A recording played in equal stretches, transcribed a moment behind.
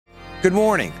Good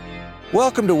morning.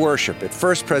 Welcome to worship at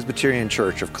First Presbyterian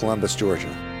Church of Columbus,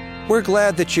 Georgia. We're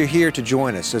glad that you're here to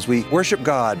join us as we worship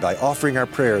God by offering our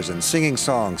prayers and singing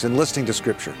songs and listening to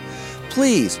Scripture.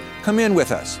 Please come in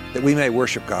with us that we may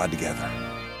worship God together.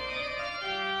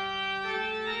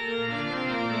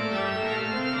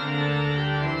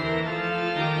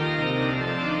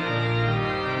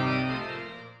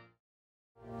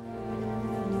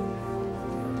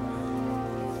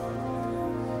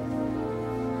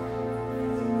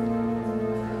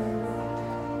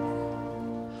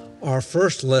 Our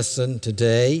first lesson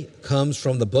today comes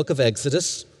from the book of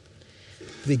Exodus,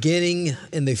 beginning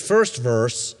in the first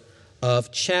verse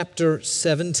of chapter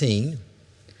 17.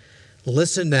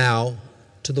 Listen now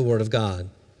to the word of God.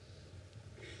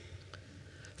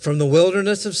 From the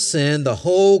wilderness of Sin, the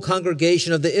whole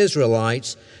congregation of the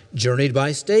Israelites journeyed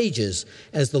by stages,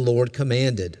 as the Lord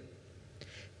commanded.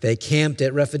 They camped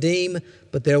at Rephidim,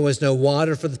 but there was no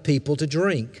water for the people to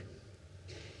drink.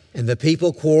 And the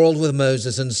people quarreled with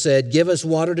Moses and said, "Give us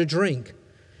water to drink."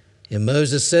 And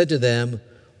Moses said to them,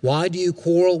 "Why do you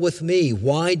quarrel with me?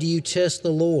 Why do you test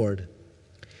the Lord?"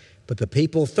 But the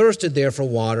people thirsted there for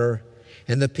water,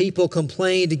 and the people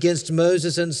complained against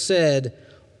Moses and said,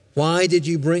 "Why did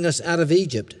you bring us out of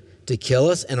Egypt, to kill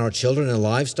us and our children and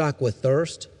livestock with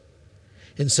thirst?"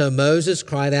 And so Moses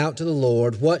cried out to the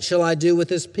Lord, "What shall I do with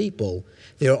this people?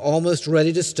 They are almost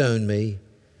ready to stone me."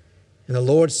 And the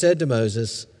Lord said to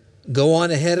Moses, "Go on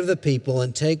ahead of the people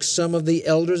and take some of the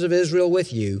elders of Israel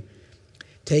with you.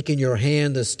 Take in your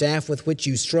hand the staff with which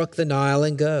you struck the Nile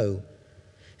and go.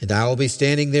 And I will be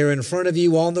standing there in front of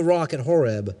you on the rock at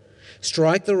Horeb.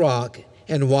 Strike the rock,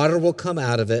 and water will come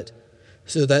out of it,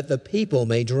 so that the people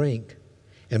may drink."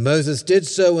 And Moses did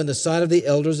so in the sight of the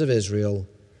elders of Israel.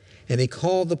 And he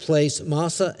called the place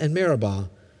Massah and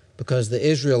Meribah, because the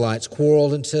Israelites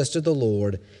quarreled and tested the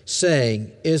Lord,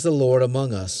 saying, "Is the Lord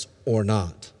among us or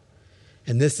not?"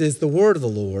 And this is the word of the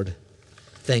Lord.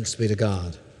 Thanks be to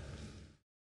God.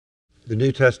 The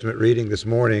New Testament reading this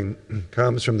morning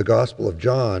comes from the Gospel of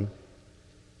John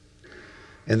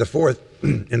in the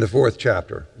fourth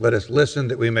chapter. Let us listen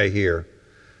that we may hear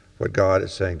what God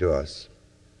is saying to us.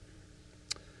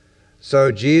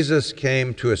 So Jesus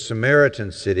came to a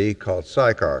Samaritan city called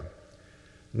Sychar,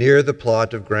 near the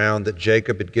plot of ground that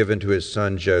Jacob had given to his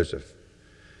son Joseph.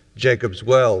 Jacob's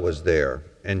well was there,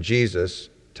 and Jesus,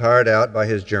 tired out by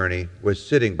his journey, was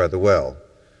sitting by the well.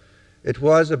 It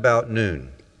was about noon.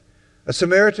 A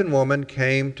Samaritan woman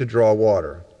came to draw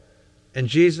water, and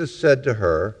Jesus said to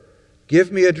her,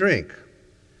 "Give me a drink."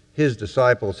 His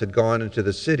disciples had gone into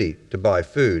the city to buy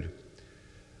food.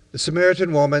 The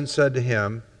Samaritan woman said to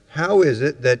him, "How is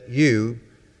it that you,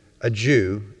 a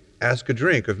Jew, ask a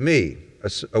drink of me,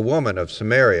 a woman of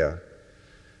Samaria?"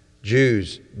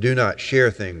 Jews do not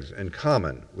share things in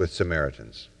common with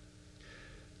Samaritans.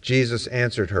 Jesus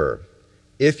answered her,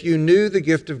 "If you knew the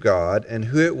gift of God and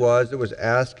who it was that was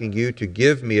asking you to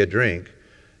give me a drink,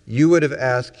 you would have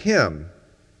asked him,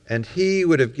 and he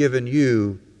would have given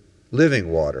you living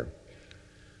water."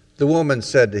 The woman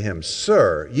said to him,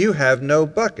 "Sir, you have no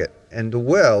bucket, and the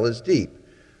well is deep.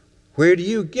 Where do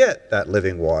you get that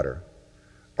living water?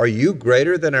 Are you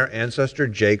greater than our ancestor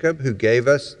Jacob, who gave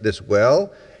us this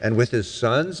well, and with his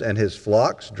sons and his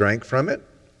flocks drank from it?"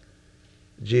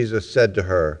 Jesus said to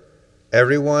her,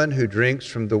 "Everyone who drinks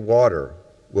from the water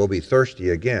will be thirsty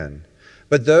again,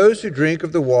 but those who drink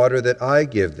of the water that I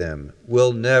give them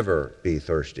will never be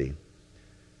thirsty.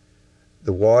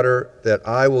 The water that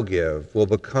I will give will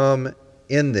become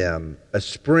in them a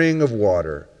spring of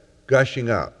water gushing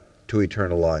up to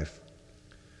eternal life."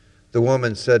 The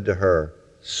woman said to her,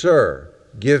 "Sir,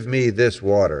 give me this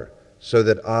water so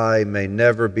that I may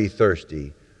never be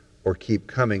thirsty or keep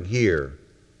coming here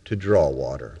to draw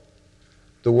water."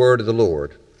 The word of the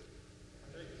Lord.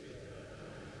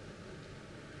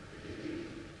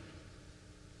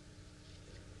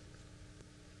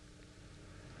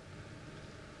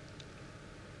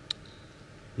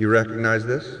 You recognize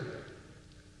this?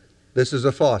 This is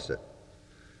a faucet.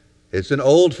 It's an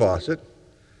old faucet.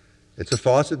 It's a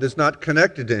faucet that's not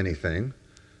connected to anything,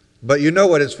 but you know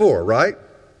what it's for, right?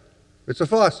 It's a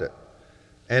faucet.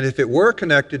 And if it were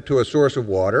connected to a source of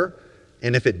water,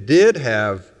 and if it did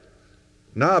have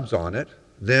knobs on it,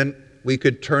 then we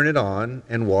could turn it on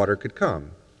and water could come.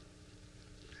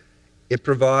 It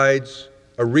provides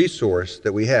a resource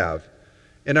that we have.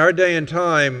 In our day and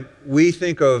time, we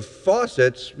think of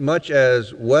faucets much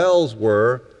as wells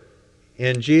were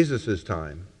in Jesus'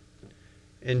 time.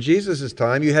 In Jesus'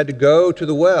 time, you had to go to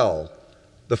the well.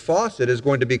 The faucet is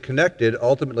going to be connected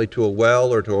ultimately to a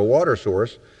well or to a water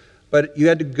source, But you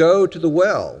had to go to the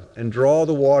well and draw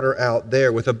the water out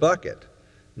there with a bucket.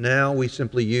 Now we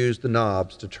simply use the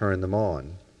knobs to turn them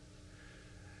on.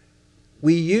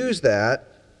 We use that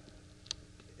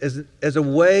as a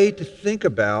way to think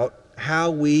about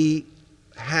how we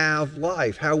have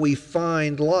life, how we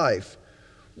find life.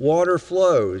 Water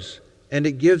flows, and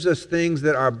it gives us things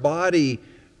that our body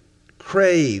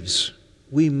craves.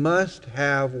 We must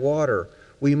have water.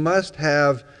 We must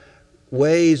have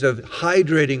ways of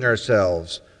hydrating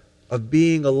ourselves, of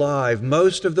being alive.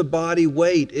 Most of the body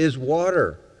weight is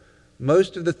water.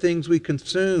 Most of the things we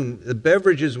consume, the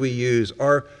beverages we use,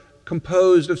 are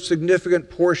composed of significant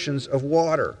portions of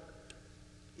water.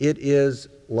 It is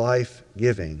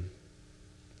life-giving.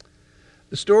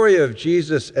 The story of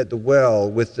Jesus at the well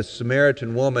with the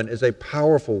Samaritan woman is a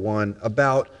powerful one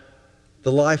about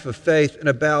the life of faith and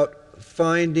about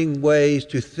finding ways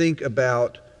to think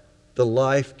about the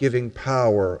life-giving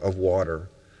power of water.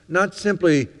 Not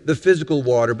simply the physical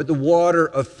water, but the water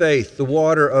of faith, the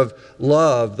water of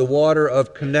love, the water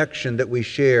of connection that we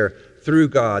share through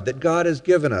God, that God has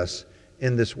given us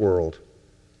in this world.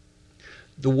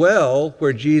 The well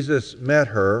where Jesus met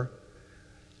her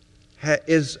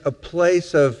is a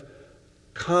place of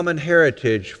common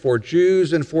heritage for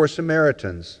Jews and for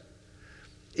Samaritans.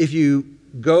 If you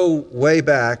go way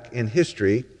back in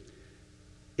history,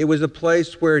 it was a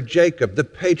place where Jacob, the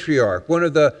patriarch, one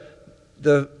of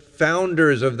the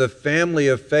founders of the family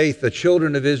of faith, the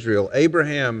children of Israel,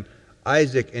 Abraham,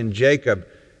 Isaac, and Jacob.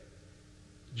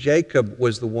 Jacob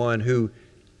was the one who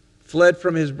fled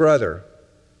from his brother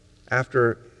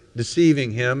after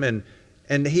deceiving him,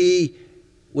 and he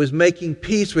was making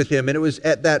peace with him, and it was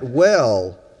at that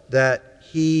well that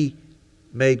he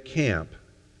made camp.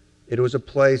 It was a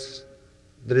place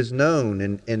that is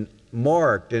known and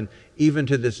marked, and even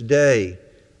to this day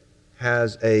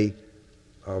has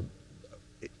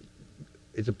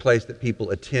it's a place that people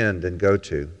attend and go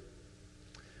to.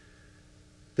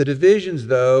 The divisions,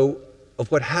 though, of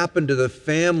what happened to the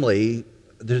family,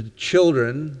 the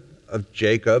children of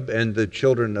Jacob and the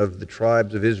children of the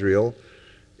tribes of Israel,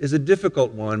 is a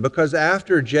difficult one, because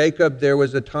after Jacob there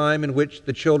was a time in which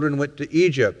the children went to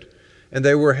Egypt, and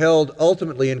they were held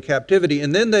ultimately in captivity,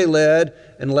 and then they led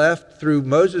and left through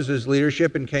Moses'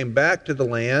 leadership and came back to the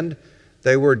land.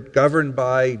 They were governed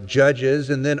by judges,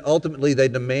 and then ultimately they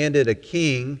demanded a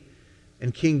king,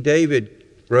 and King David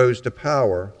rose to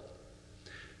power.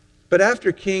 But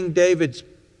after King David's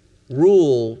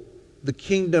rule, the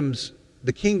kingdom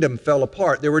fell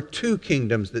apart. There were two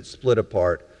kingdoms that split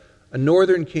apart, a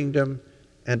northern kingdom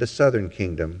and a southern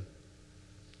kingdom.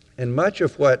 And much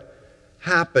of what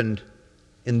happened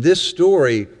in this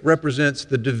story represents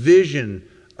the division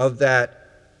of that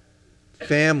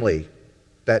family,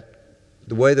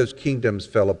 the way those kingdoms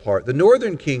fell apart. The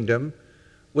northern kingdom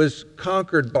was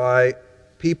conquered by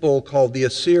people called the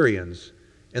Assyrians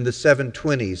in the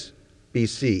 720s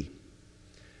BC.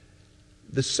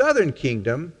 The southern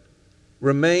kingdom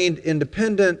remained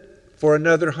independent for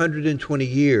another 120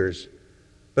 years,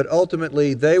 but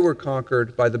ultimately they were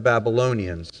conquered by the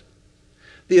Babylonians.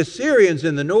 The Assyrians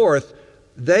in the north,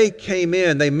 they came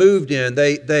in, they moved in,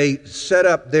 they set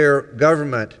up their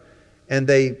government, and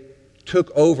they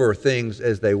took over things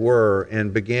as they were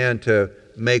and began to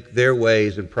make their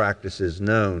ways and practices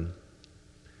known.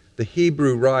 The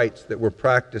Hebrew rites that were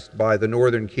practiced by the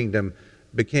northern kingdom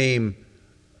became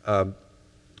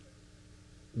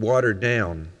watered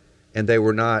down, and they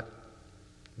were not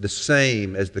the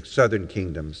same as the southern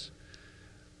kingdoms.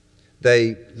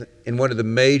 And one of the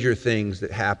major things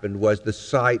that happened was the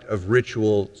site of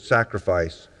ritual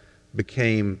sacrifice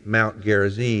became Mount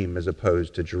Gerizim as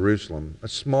opposed to Jerusalem,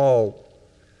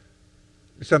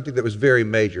 something that was very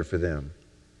major for them.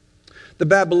 The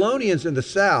Babylonians in the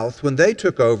south, when they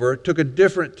took over, took a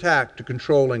different tack to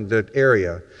controlling the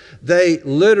area. They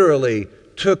literally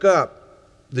took up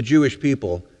the Jewish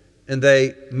people and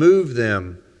they moved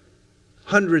them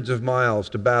hundreds of miles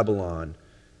to Babylon,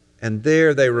 and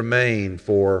there they remained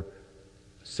for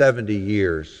 70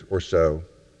 years or so.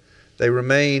 They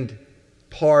remained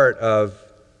part of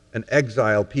an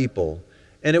exile people.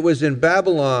 And it was in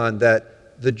Babylon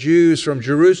that the Jews from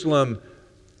Jerusalem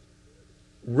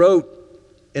wrote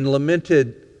and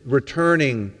lamented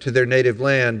returning to their native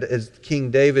land. As King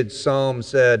David's psalm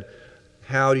said,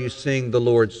 "How do you sing the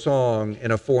Lord's song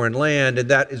in a foreign land?" And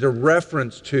that is a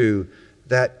reference to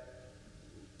that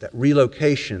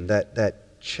relocation,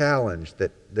 that challenge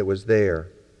that was there.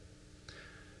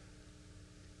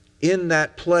 In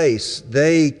that place,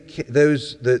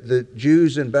 the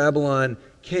Jews in Babylon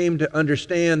came to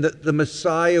understand that the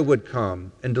Messiah would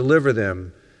come and deliver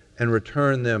them and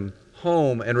return them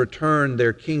home and return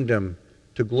their kingdom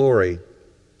to glory.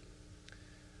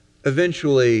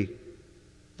 Eventually,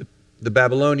 the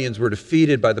Babylonians were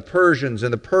defeated by the Persians,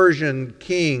 and the Persian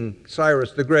king,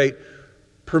 Cyrus the Great,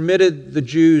 permitted the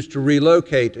Jews to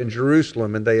relocate in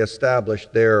Jerusalem, and they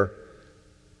established their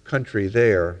country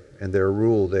there and their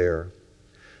rule there.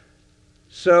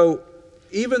 So,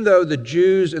 even though the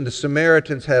Jews and the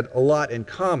Samaritans had a lot in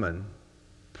common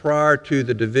prior to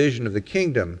the division of the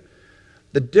kingdom,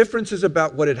 the differences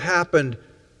about what had happened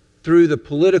through the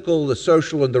political, the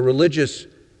social, and the religious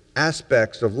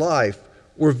aspects of life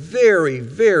were very,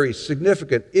 very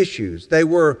significant issues. They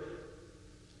were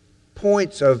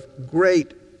points of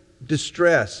great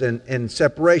distress and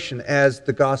separation. As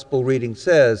the gospel reading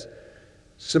says,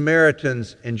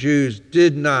 Samaritans and Jews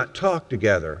did not talk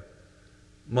together,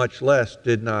 much less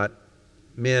did not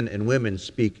men and women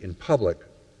speak in public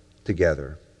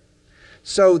together.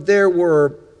 So there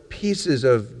were pieces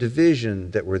of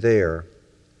division that were there.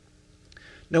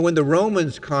 Now, when the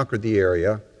Romans conquered the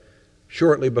area,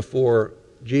 shortly before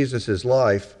Jesus'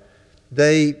 life,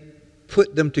 they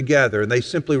put them together, and they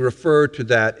simply refer to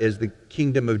that as the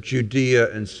kingdom of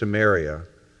Judea and Samaria.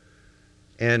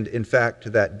 And in fact, to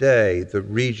that day, the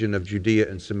region of Judea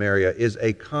and Samaria is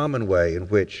a common way in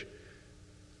which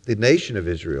the nation of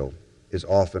Israel is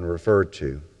often referred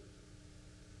to.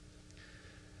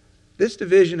 This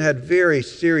division had very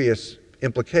serious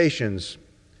implications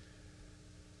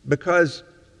because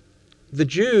the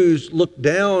Jews looked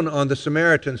down on the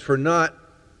Samaritans for not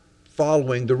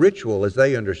following the ritual as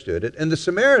they understood it, and the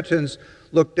Samaritans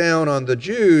looked down on the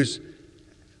Jews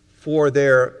for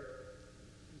their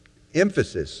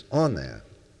emphasis on that.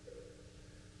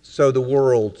 So the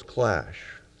worlds clash.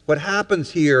 What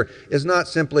happens here is not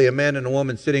simply a man and a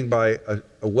woman sitting by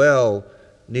a well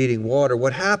needing water.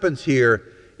 What happens here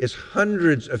is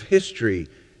hundreds of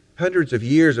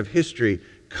years of history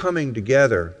coming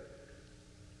together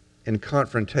in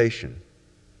confrontation.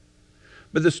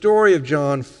 But the story of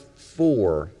John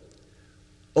 4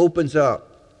 opens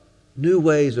up new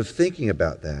ways of thinking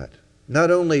about that, not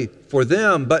only for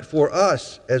them, but for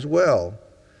us as well.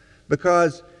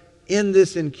 Because in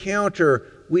this encounter,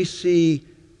 we see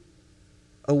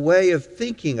a way of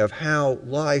thinking of how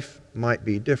life might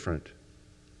be different.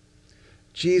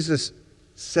 Jesus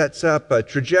sets up a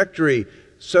trajectory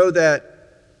so that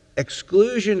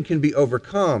exclusion can be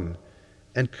overcome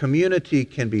and community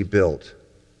can be built.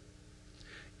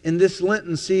 In this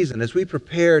Lenten season, as we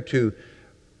prepare to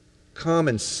come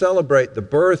and celebrate the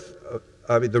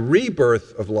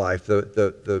rebirth of life,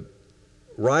 the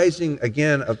rising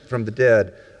again from the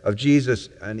dead of Jesus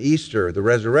on Easter, the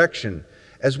resurrection,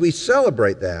 as we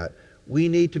celebrate that, we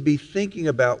need to be thinking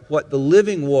about what the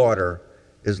living water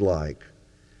is like.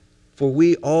 For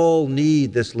we all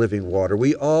need this living water.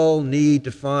 We all need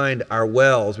to find our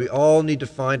wells. We all need to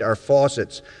find our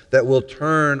faucets that will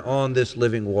turn on this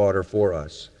living water for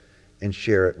us and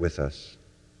share it with us.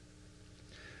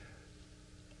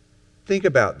 Think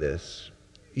about this.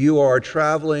 You are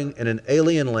traveling in an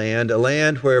alien land, a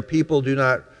land where people do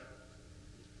not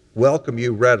welcome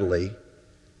you readily,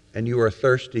 and you are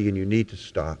thirsty and you need to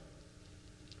stop.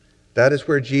 That is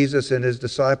where Jesus and his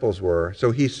disciples were.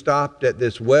 So he stopped at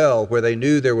this well where they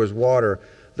knew there was water.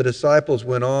 The disciples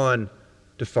went on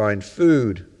to find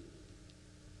food.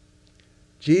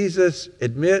 Jesus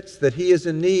admits that he is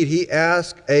in need. He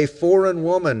asked a foreign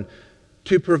woman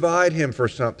to provide him for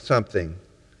something.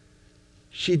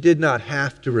 She did not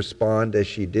have to respond as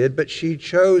she did, but she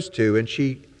chose to, and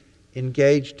she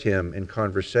engaged him in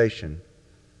conversation.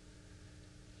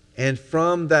 And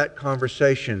from that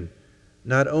conversation,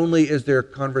 not only is there a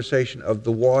conversation of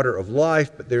the water of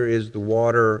life, but there is the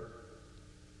water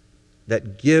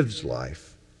that gives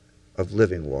life, of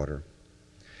living water.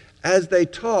 As they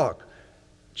talk,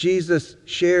 Jesus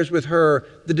shares with her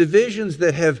the divisions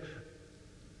that have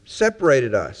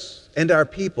separated us and our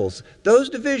peoples. Those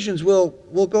divisions will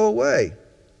go away.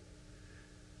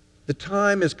 The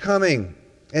time is coming,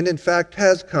 and in fact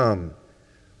has come,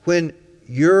 when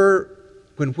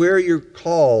where you're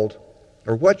called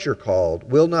or what you're called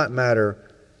will not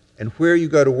matter, and where you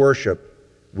go to worship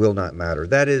will not matter.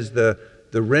 That is the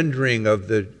rendering of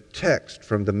the text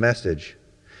from the Message.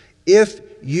 If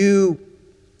you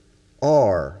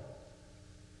are,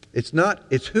 it's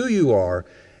who you are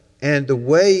and the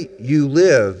way you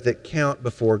live that count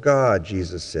before God,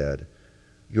 Jesus said.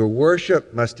 Your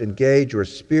worship must engage your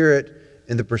spirit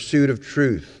in the pursuit of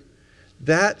truth.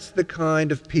 That's the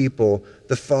kind of people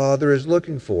the Father is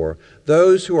looking for.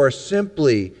 Those who are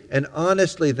simply and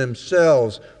honestly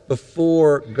themselves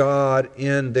before God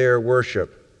in their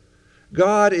worship.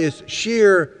 God is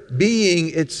sheer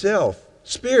being itself.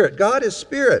 Spirit. God is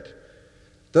spirit.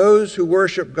 Those who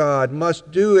worship God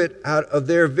must do it out of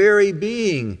their very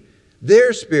being,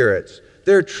 their spirits,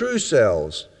 their true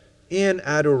selves, in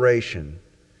adoration.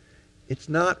 It's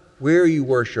not where you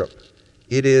worship.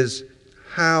 It is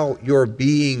how your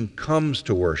being comes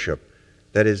to worship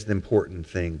that is the important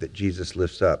thing that Jesus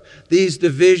lifts up. These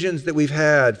divisions that we've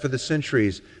had for the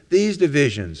centuries, these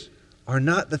divisions are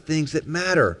not the things that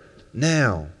matter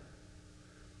now.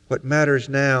 What matters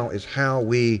now is how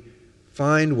we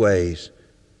find ways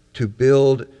to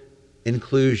build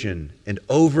inclusion and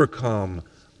overcome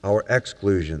our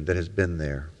exclusion that has been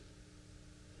there.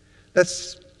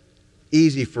 That's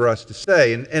easy for us to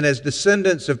say. And as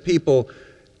descendants of people,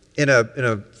 in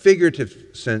a figurative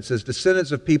sense, as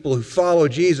descendants of people who follow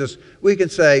Jesus, we can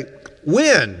say,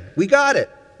 win, we got it,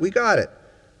 we got it.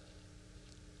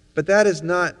 But that is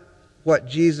not what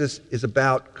Jesus is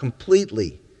about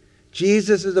completely.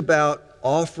 Jesus is about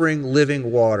offering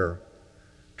living water.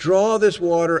 Draw this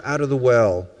water out of the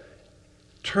well.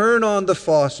 Turn on the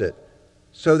faucet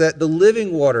so that the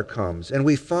living water comes, and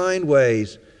we find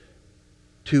ways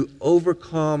to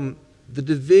overcome the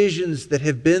divisions that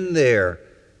have been there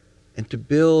and to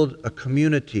build a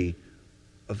community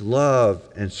of love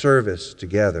and service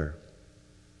together.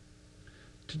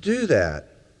 To do that,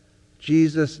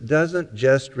 Jesus doesn't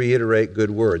just reiterate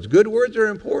good words. Good words are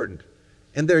important,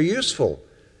 and they're useful.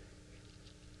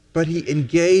 But he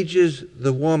engages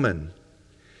the woman.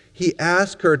 He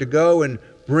asks her to go and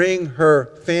bring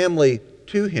her family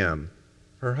to him,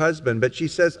 her husband. But she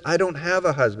says, I don't have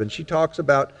a husband. She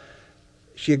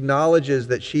acknowledges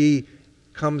that she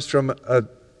comes from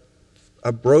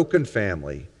a broken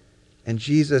family. And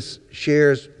Jesus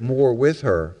shares more with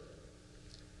her.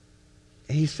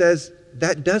 And he says,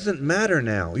 that doesn't matter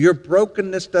now. Your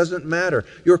brokenness doesn't matter.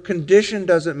 Your condition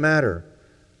doesn't matter.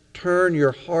 Turn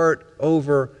your heart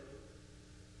over.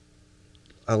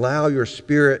 Allow your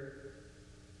spirit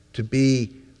to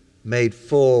be made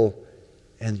full,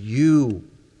 and you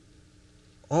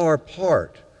are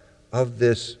part of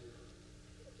this,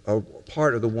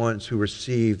 part of the ones who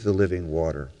receive the living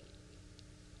water.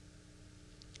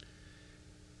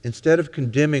 Instead of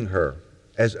condemning her,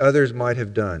 as others might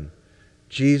have done,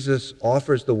 Jesus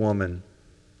offers the woman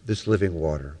this living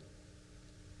water.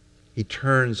 He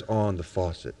turns on the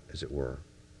faucet, as it were.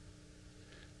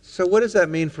 So what does that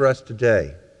mean for us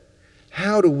today?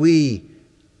 How do we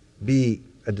be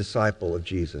a disciple of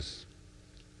Jesus?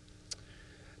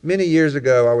 Many years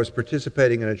ago, I was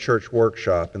participating in a church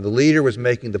workshop, and the leader was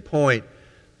making the point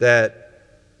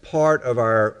that part of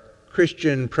our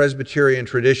Christian Presbyterian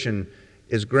tradition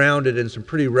is grounded in some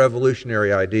pretty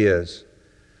revolutionary ideas.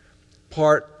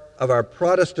 Part of our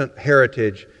Protestant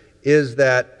heritage is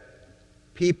that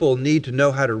people need to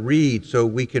know how to read so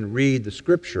we can read the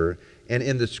Scripture, and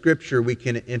in the Scripture we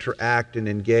can interact and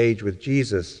engage with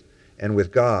Jesus and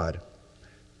with God.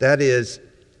 That is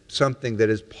something that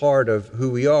is part of who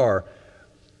we are.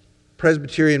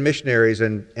 Presbyterian missionaries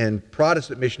and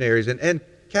Protestant missionaries and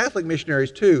Catholic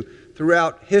missionaries too,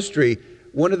 throughout history,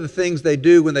 one of the things they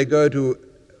do when they go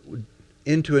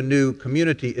into a new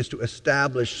community is to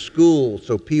establish schools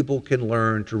so people can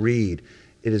learn to read.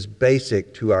 It is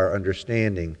basic to our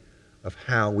understanding of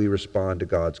how we respond to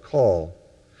God's call.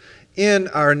 In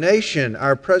our nation,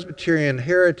 our Presbyterian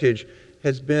heritage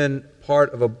has been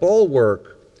part of a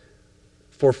bulwark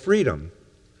for freedom.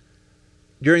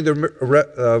 During the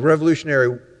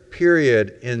Revolutionary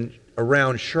period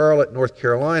around Charlotte, North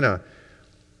Carolina,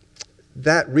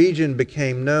 that region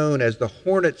became known as the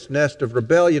hornet's nest of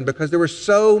rebellion because there were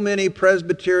so many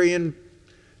Presbyterian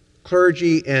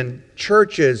clergy and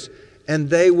churches, and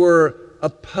they were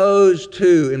opposed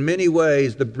to, in many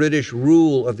ways, the British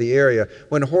rule of the area.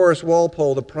 When Horace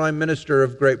Walpole, the Prime Minister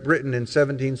of Great Britain in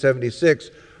 1776,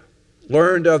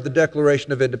 learned of the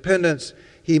Declaration of Independence,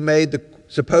 he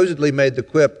supposedly made the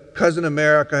quip, "Cousin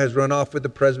America has run off with the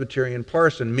Presbyterian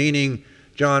parson," meaning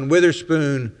John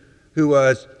Witherspoon, who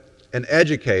was an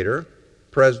educator,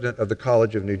 president of the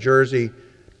College of New Jersey,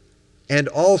 and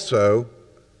also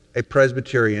a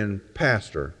Presbyterian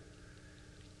pastor.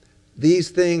 These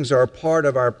things are part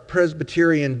of our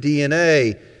Presbyterian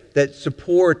DNA that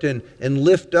support and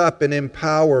lift up and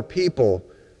empower people.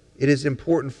 It is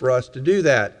important for us to do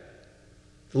that.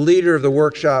 The leader of the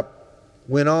workshop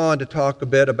went on to talk a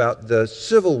bit about the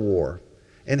Civil War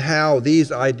and how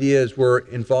these ideas were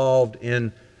involved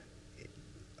in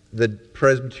the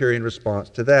Presbyterian response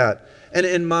to that. And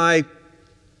in my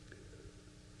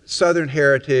Southern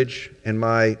heritage and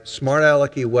my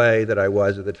smart-alecky way that I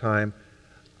was at the time,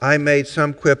 I made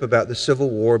some quip about the Civil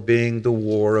War being the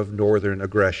war of northern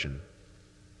aggression.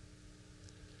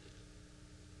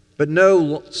 But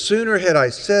no sooner had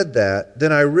I said that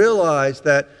than I realized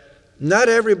that not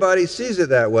everybody sees it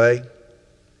that way.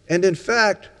 And in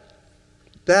fact,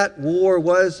 that war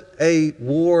was a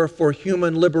war for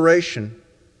human liberation.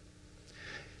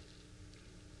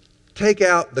 Take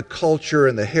out the culture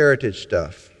and the heritage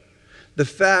stuff. The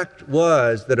fact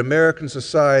was that American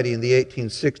society in the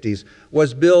 1860s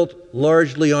was built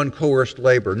largely on coerced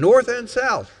labor, North and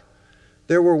South.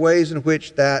 There were ways in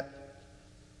which that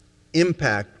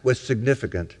impact was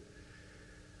significant.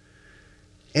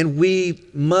 And we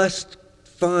must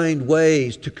find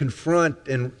ways to confront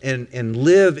and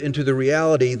live into the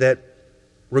reality that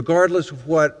regardless of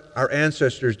what our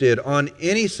ancestors did on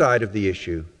any side of the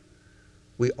issue,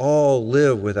 we all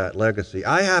live with that legacy.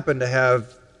 I happen to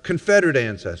have Confederate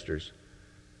ancestors,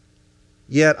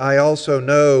 yet I also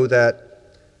know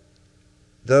that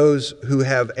those who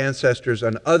have ancestors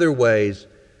on other ways,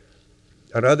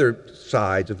 on other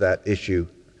sides of that issue,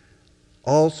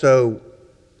 also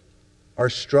are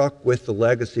struck with the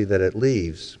legacy that it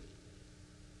leaves.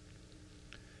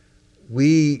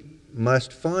 We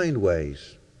must find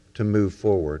ways to move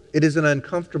forward. It is an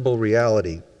uncomfortable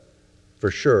reality,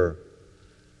 for sure,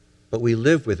 but we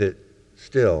live with it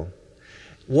still.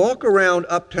 Walk around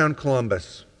uptown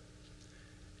Columbus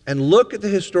and look at the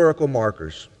historical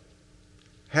markers.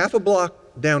 Half a block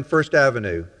down First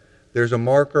Avenue, there's a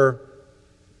marker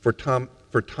for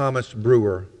Thomas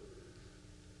Brewer,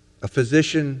 a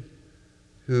physician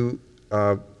who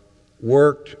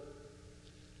worked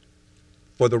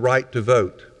for the right to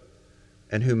vote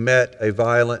and who met a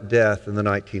violent death in the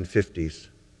 1950s.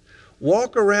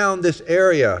 Walk around this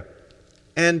area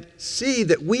and see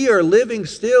that we are living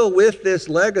still with this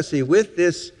legacy, with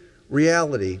this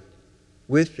reality,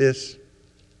 with this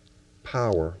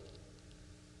power.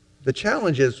 The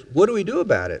challenge is, what do we do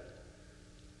about it?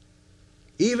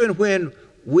 Even when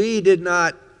we did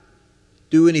not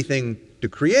do anything to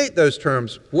create those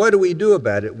terms, what do we do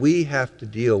about it? We have to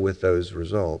deal with those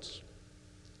results.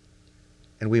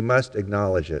 And we must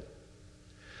acknowledge it.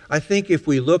 I think if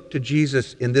we look to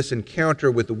Jesus in this encounter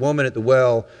with the woman at the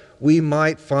well, we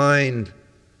might find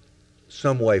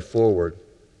some way forward.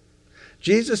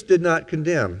 Jesus did not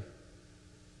condemn.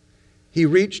 He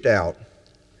reached out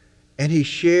and he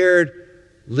shared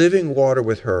living water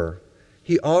with her.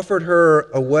 He offered her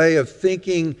a way of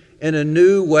thinking in a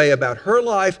new way about her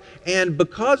life, and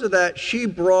because of that, she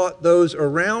brought those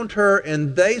around her,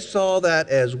 and they saw that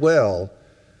as well.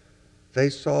 They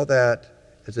saw that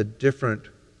as a different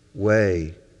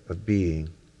way of being.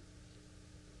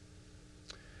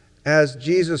 As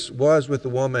Jesus was with the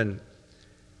woman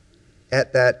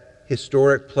at that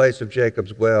historic place of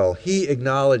Jacob's well, he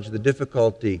acknowledged the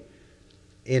difficulty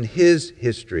in his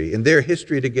history, in their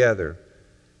history together,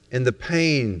 in the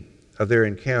pain of their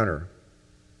encounter.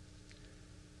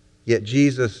 Yet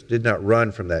Jesus did not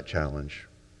run from that challenge.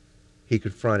 He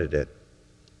confronted it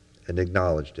and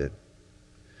acknowledged it.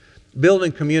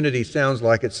 Building community sounds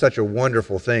like it's such a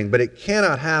wonderful thing, but it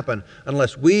cannot happen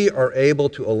unless we are able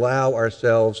to allow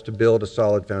ourselves to build a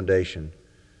solid foundation.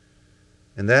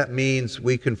 And that means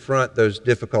we confront those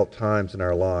difficult times in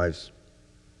our lives.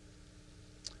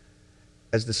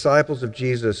 As disciples of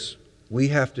Jesus, we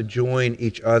have to join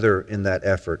each other in that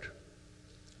effort.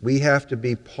 We have to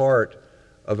be part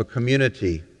of a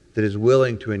community that is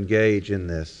willing to engage in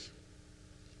this.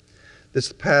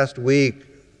 This past week,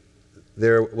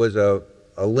 there was a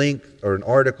link or an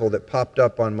article that popped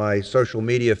up on my social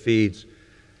media feeds,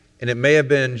 and it may have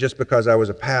been just because I was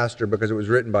a pastor, because it was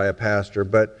written by a pastor,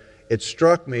 but it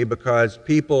struck me because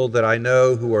people that I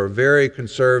know who are very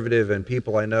conservative and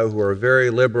people I know who are very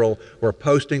liberal were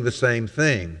posting the same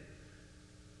thing.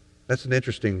 That's an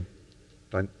interesting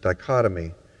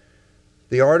dichotomy.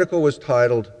 The article was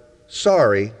titled,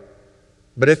 "Sorry,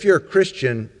 but if you're a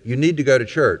Christian, you need to go to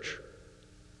church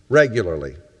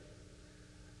regularly."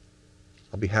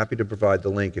 I'll be happy to provide the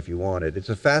link if you want it. It's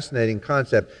a fascinating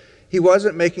concept. He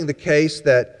wasn't making the case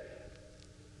that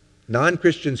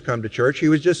non-Christians come to church. He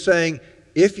was just saying,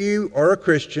 if you are a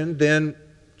Christian, then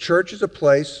church is a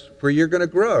place where you're going to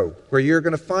grow, where you're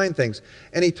going to find things.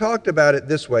 And he talked about it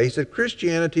this way. He said,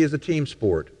 Christianity is a team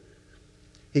sport.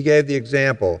 He gave the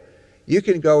example. You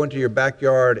can go into your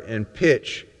backyard and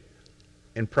pitch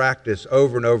and practice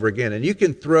over and over again, and you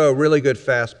can throw really good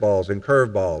fastballs and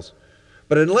curveballs.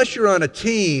 But unless you're on a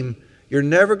team, you're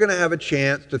never going to have a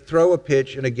chance to throw a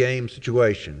pitch in a game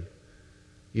situation.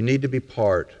 You need to be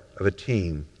part of a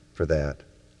team for that.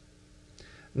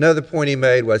 Another point he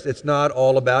made was, it's not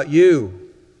all about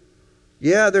you.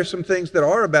 Yeah, there's some things that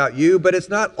are about you, but it's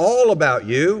not all about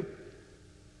you.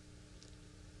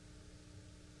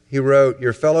 He wrote,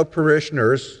 your fellow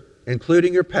parishioners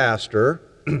including your pastor,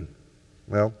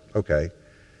 well, okay,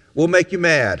 will make you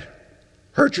mad,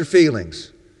 hurt your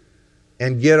feelings,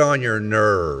 and get on your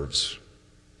nerves.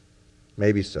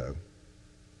 Maybe so.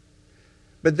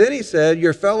 But then he said,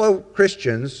 your fellow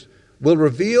Christians will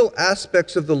reveal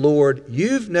aspects of the Lord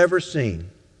you've never seen.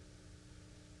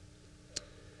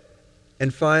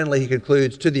 And finally, he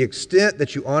concludes, to the extent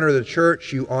that you honor the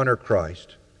church, you honor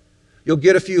Christ. You'll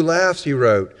get a few laughs, he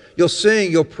wrote. You'll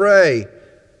sing, you'll pray,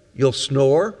 you'll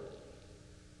snore,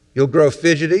 you'll grow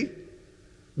fidgety.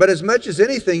 But as much as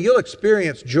anything, you'll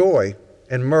experience joy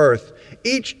and mirth.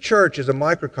 Each church is a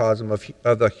microcosm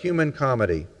of the human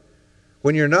comedy.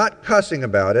 When you're not cussing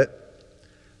about it,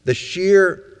 the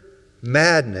sheer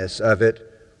madness of it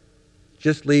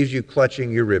just leaves you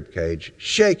clutching your ribcage,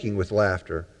 shaking with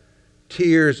laughter,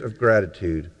 tears of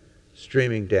gratitude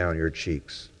streaming down your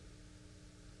cheeks.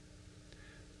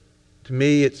 To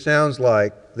me, it sounds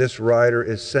like this writer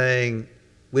is saying,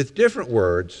 with different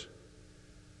words,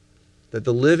 that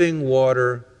the living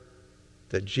water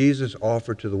that Jesus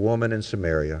offered to the woman in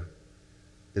Samaria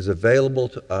is available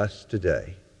to us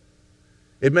today.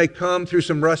 It may come through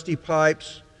some rusty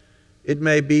pipes, it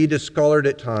may be discolored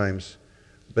at times,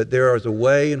 but there is a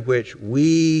way in which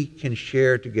we can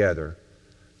share together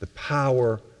the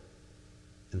power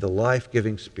and the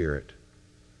life-giving spirit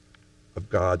of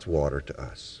God's water to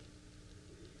us.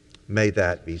 May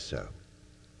that be so.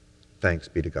 Thanks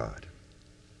be to God.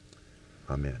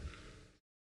 Amen.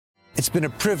 It's been a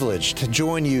privilege to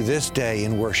join you this day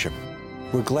in worship.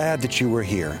 We're glad that you were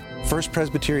here. First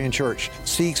Presbyterian Church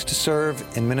seeks to serve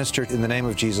and minister in the name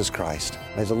of Jesus Christ.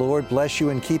 May the Lord bless you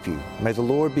and keep you. May the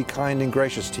Lord be kind and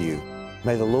gracious to you.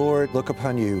 May the Lord look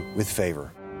upon you with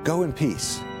favor. Go in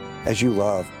peace as you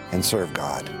love and serve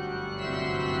God.